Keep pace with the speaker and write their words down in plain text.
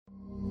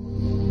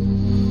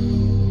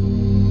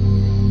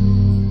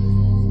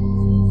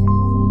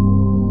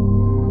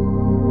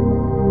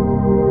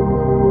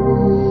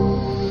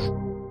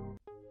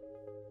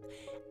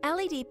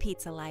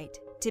Pizza Light.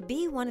 To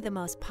be one of the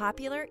most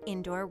popular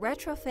indoor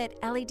retrofit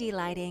LED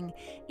lighting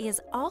is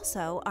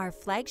also our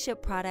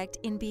flagship product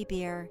in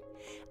Beer.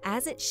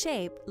 As its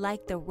shape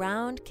like the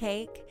round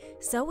cake,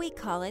 so we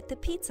call it the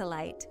Pizza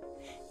Light.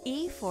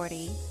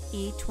 E40,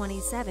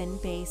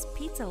 E27 base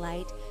Pizza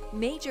Light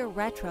major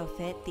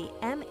retrofit the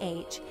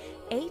MH,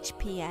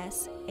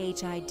 HPS,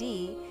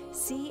 HID,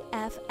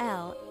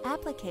 CFL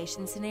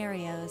application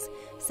scenarios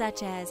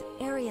such as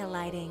area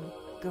lighting,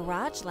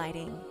 garage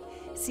lighting,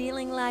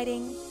 ceiling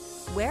lighting,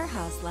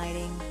 warehouse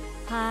lighting,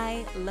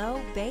 high,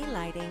 low bay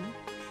lighting.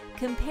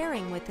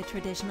 Comparing with the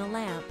traditional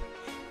lamp,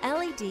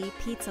 LED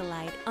Pizza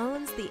Light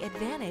owns the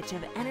advantage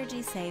of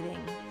energy saving,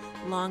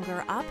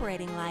 longer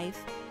operating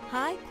life,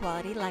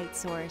 high-quality light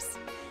source.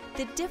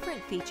 The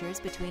different features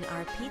between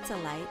our Pizza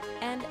Light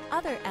and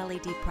other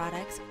LED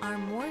products are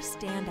more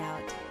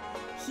standout.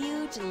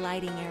 Huge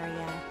lighting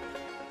area.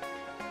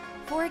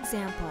 For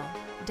example,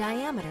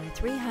 diameter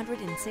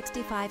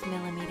 365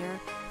 mm,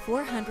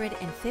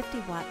 450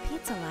 watt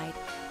Pizza Light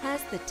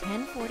has the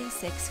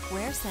 1046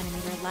 square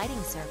centimeter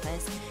lighting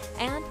surface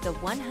and the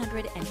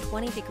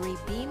 120-degree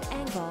beam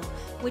angle,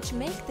 which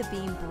make the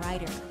beam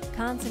brighter,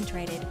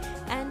 concentrated,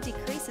 and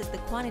decreases the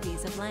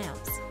quantities of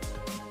lamps.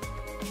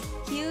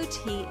 Huge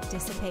heat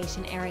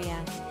dissipation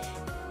area.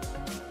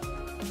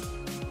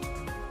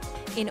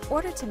 In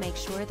order to make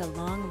sure the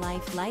long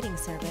life lighting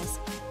service,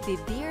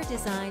 Beer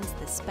designs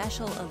the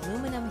special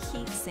aluminum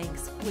heat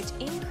sinks, which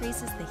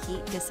increases the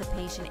heat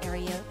dissipation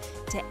area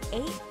to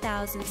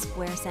 8,000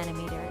 square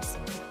centimeters.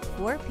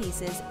 4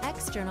 pieces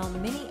external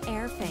mini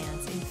air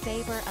fans in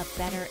favor of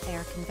better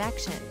air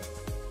convection.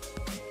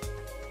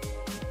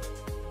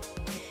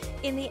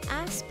 In the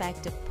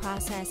aspect of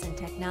process and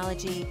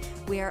technology,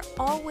 we are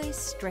always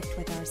strict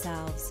with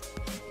ourselves.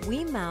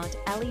 We mount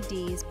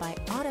LEDs by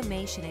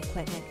automation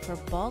equipment for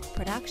bulk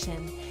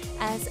production,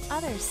 as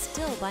others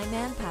still by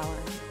manpower.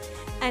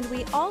 And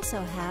we also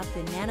have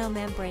the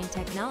nanomembrane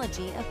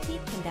technology of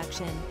heat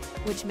conduction,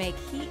 which make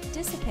heat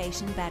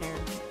dissipation better.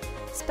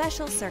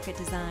 Special circuit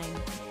design.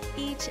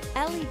 Each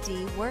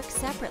LED works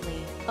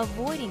separately,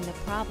 avoiding the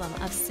problem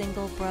of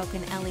single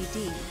broken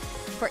LED.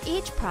 For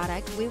each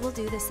product, we will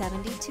do the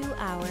 72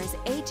 hours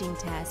aging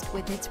test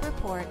with its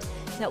report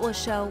that will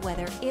show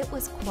whether it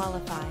was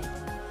qualified.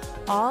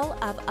 All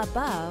of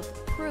above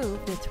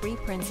prove the 3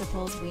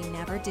 principles we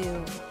never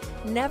do.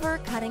 Never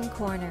cutting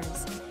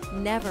corners,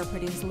 never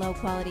produce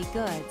low-quality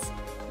goods,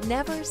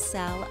 never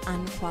sell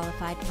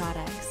unqualified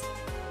products.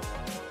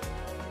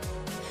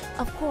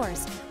 Of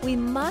course, we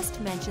must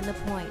mention the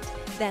point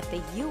that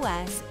the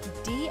U.S.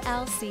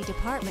 DLC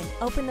Department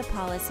opened the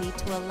policy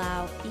to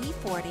allow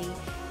E40,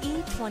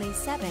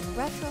 E27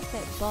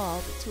 retrofit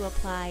bulb to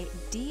apply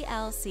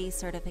DLC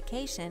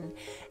certification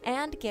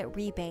and get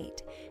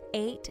rebate,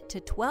 $8 to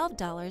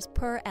 $12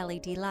 per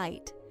LED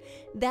light.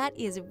 That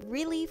is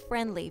really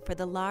friendly for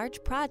the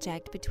large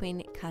project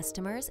between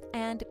customers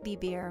and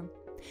Beer.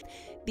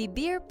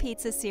 Beer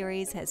Pizza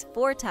Series has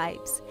 4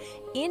 types.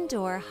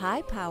 Indoor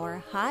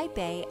high-power,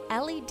 high-bay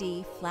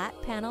LED flat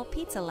panel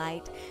pizza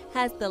light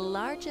has the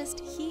largest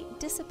heat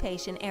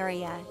dissipation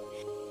area.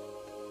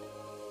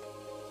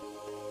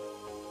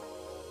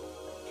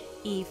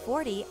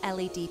 E40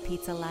 LED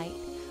pizza light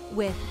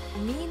with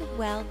mean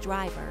well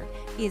driver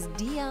is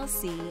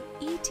DLC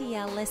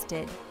ETL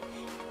listed.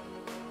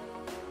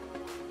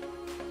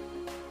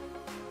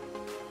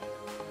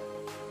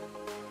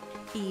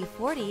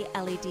 E40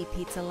 LED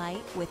pizza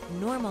light with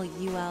normal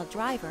UL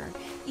driver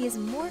is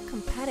more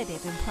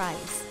competitive in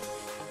price.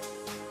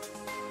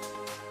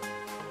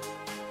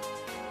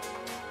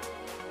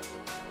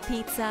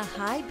 Pizza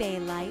High Bay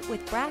light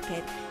with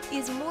bracket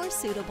is more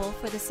suitable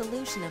for the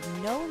solution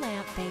of no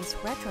lamp base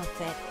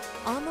retrofit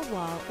on the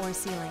wall or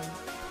ceiling.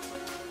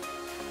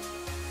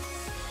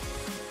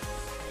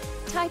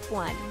 Type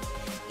 1.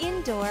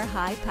 Indoor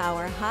high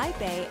power high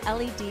bay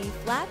LED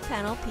flat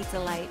panel pizza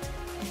light.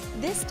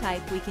 This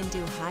type we can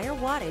do higher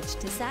wattage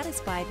to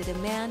satisfy the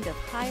demand of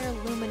higher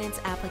luminance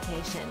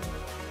application.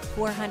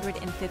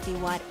 450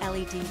 watt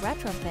LED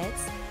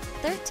retrofits,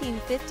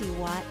 1350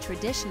 watt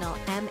traditional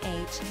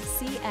MH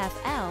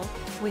CFL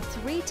with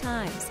 3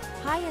 times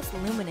highest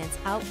luminance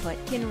output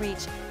can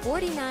reach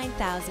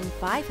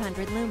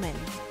 49,500 lumen.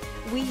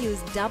 We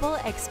use double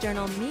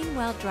external mean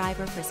well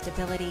driver for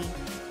stability,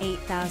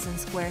 8,000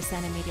 square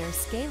centimeter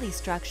scaly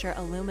structure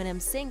aluminum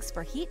sinks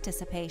for heat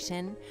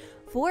dissipation,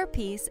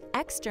 4-piece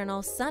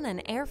external sun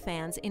and air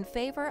fans in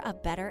favor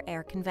of better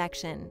air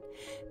convection.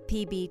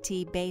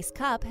 PBT base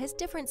cup has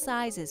different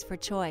sizes for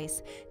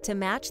choice to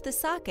match the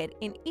socket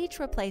in each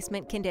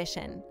replacement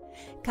condition.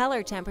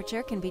 Color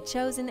temperature can be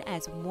chosen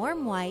as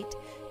warm white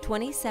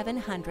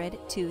 2700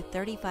 to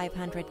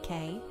 3500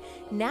 K,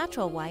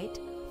 natural white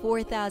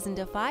 4000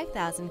 to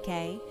 5000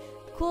 K,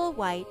 cool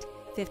white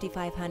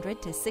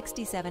 5500 to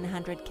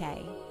 6700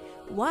 K.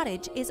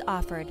 Wattage is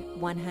offered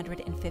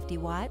 150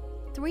 watt,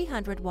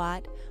 300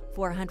 watt,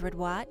 400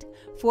 watt,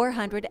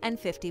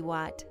 450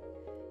 watt.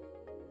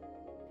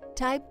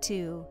 Type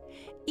 2.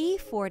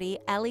 E40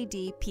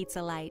 LED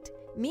pizza light,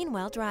 mean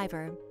well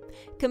driver.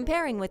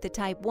 Comparing with the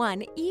Type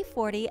 1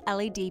 E40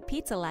 LED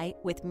pizza light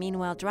with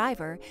Meanwhile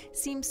driver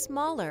seems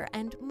smaller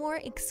and more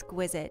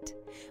exquisite.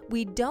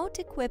 We don't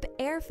equip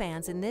air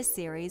fans in this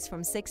series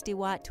from 60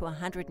 watt to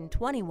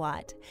 120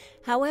 watt.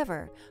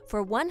 However,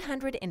 for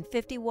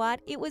 150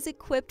 watt, it was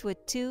equipped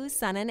with 2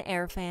 sun and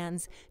air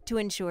fans to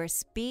ensure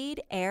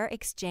speed air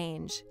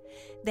exchange.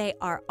 They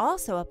are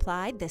also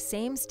applied the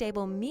same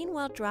stable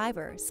Meanwhile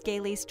driver,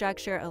 scaly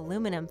structure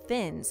aluminum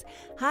fins.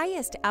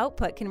 Highest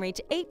output can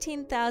reach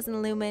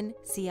 18,000 lumen,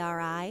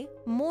 CRI,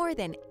 more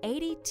than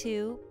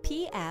 82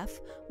 PF,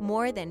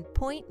 more than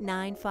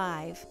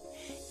 0.95.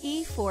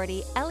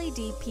 E40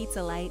 LED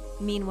pizza light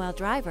Meanwhile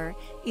driver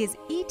is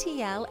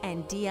ETL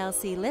and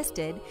DLC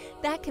listed.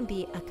 That can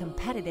be a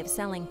competitive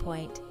selling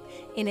point.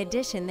 In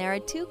addition, there are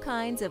 2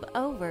 kinds of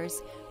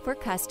overs for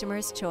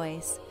customers'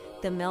 choice: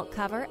 the milk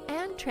cover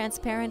and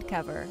transparent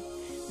cover.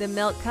 The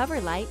milk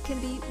cover light can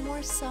be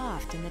more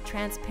soft and the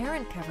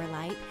transparent cover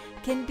light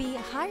can be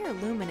higher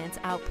luminance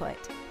output.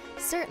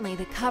 Certainly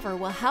the cover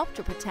will help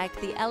to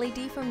protect the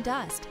LED from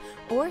dust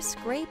or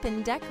scrape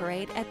and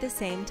decorate at the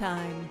same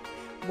time.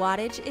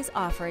 Wattage is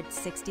offered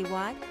 60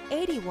 watt,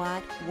 80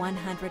 watt,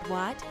 100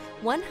 watt,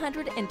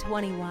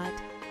 120 watt,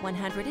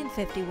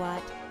 150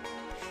 watt.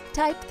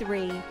 Type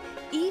 3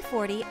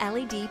 E40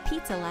 LED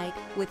pizza light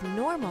with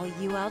normal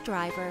UL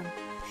driver.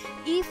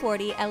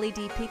 E40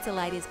 LED pizza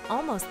light is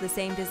almost the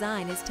same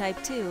design as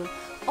Type 2,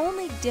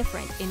 only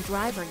different in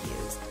driver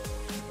used.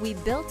 We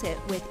built it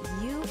with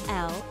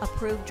UL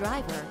approved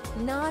driver,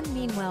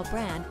 non-Meanwhile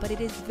brand, but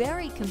it is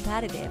very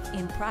competitive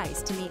in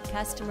price to meet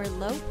customer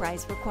low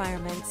price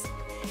requirements.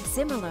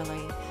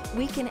 Similarly,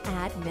 we can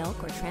add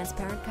milk or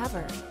transparent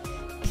cover.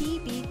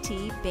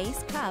 PBT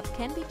base cup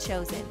can be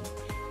chosen: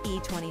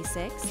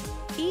 E26,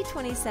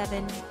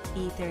 E27,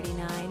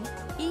 E39,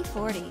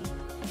 E40.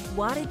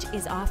 Wattage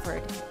is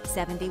offered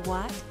 70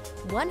 watt,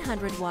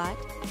 100 watt,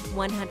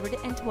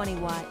 120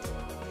 watt.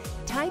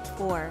 Type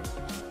 4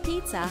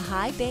 Pizza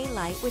Highbay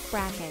light with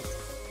bracket.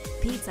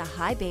 Pizza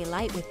Highbay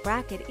light with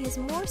bracket is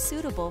more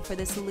suitable for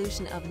the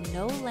solution of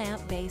no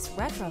lamp base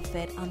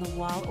retrofit on the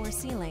wall or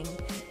ceiling,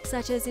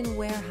 such as in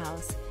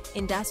warehouse,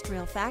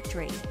 industrial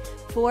factory,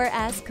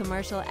 4S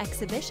commercial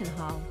exhibition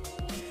hall.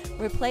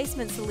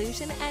 Replacement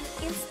solution and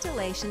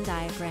installation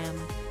diagram.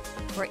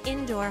 For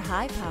indoor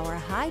high-power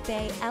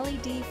Highbay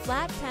LED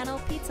flat panel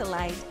pizza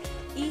light,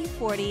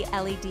 E40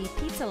 LED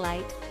pizza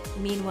light,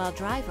 Meanwhile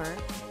driver,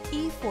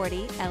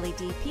 E40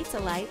 LED pizza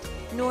light,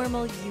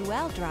 normal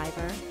UL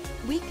driver,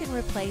 we can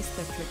replace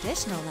the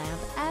traditional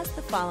lamp as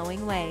the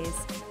following ways.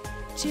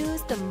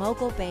 Choose the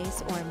mogul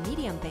base or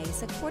medium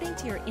base according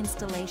to your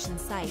installation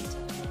site.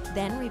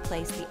 Then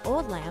replace the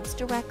old lamps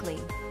directly.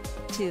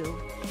 2.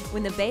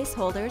 When the base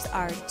holders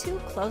are too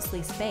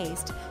closely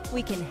spaced,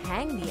 we can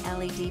hang the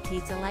LED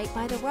pizza light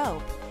by the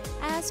rope,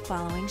 as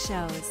following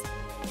shows.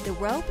 The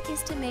rope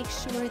is to make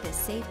sure the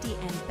safety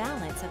and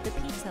balance of the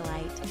pizza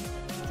light.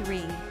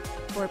 3.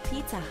 For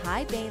Pizza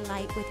Highbay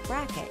light with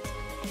bracket,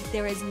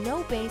 there is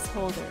no base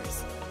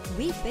holders.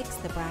 We fix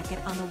the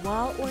bracket on the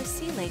wall or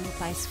ceiling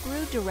by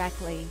screw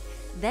directly,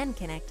 then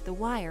connect the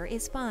wire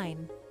is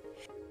fine.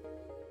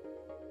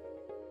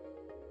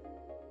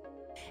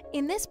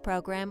 In this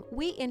program,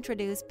 we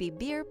introduce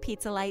Bibir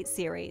Pizza Light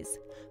series.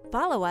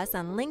 Follow us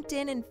on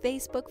LinkedIn and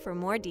Facebook for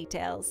more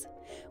details.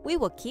 We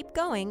will keep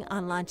going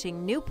on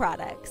launching new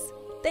products.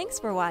 Thanks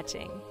for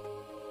watching.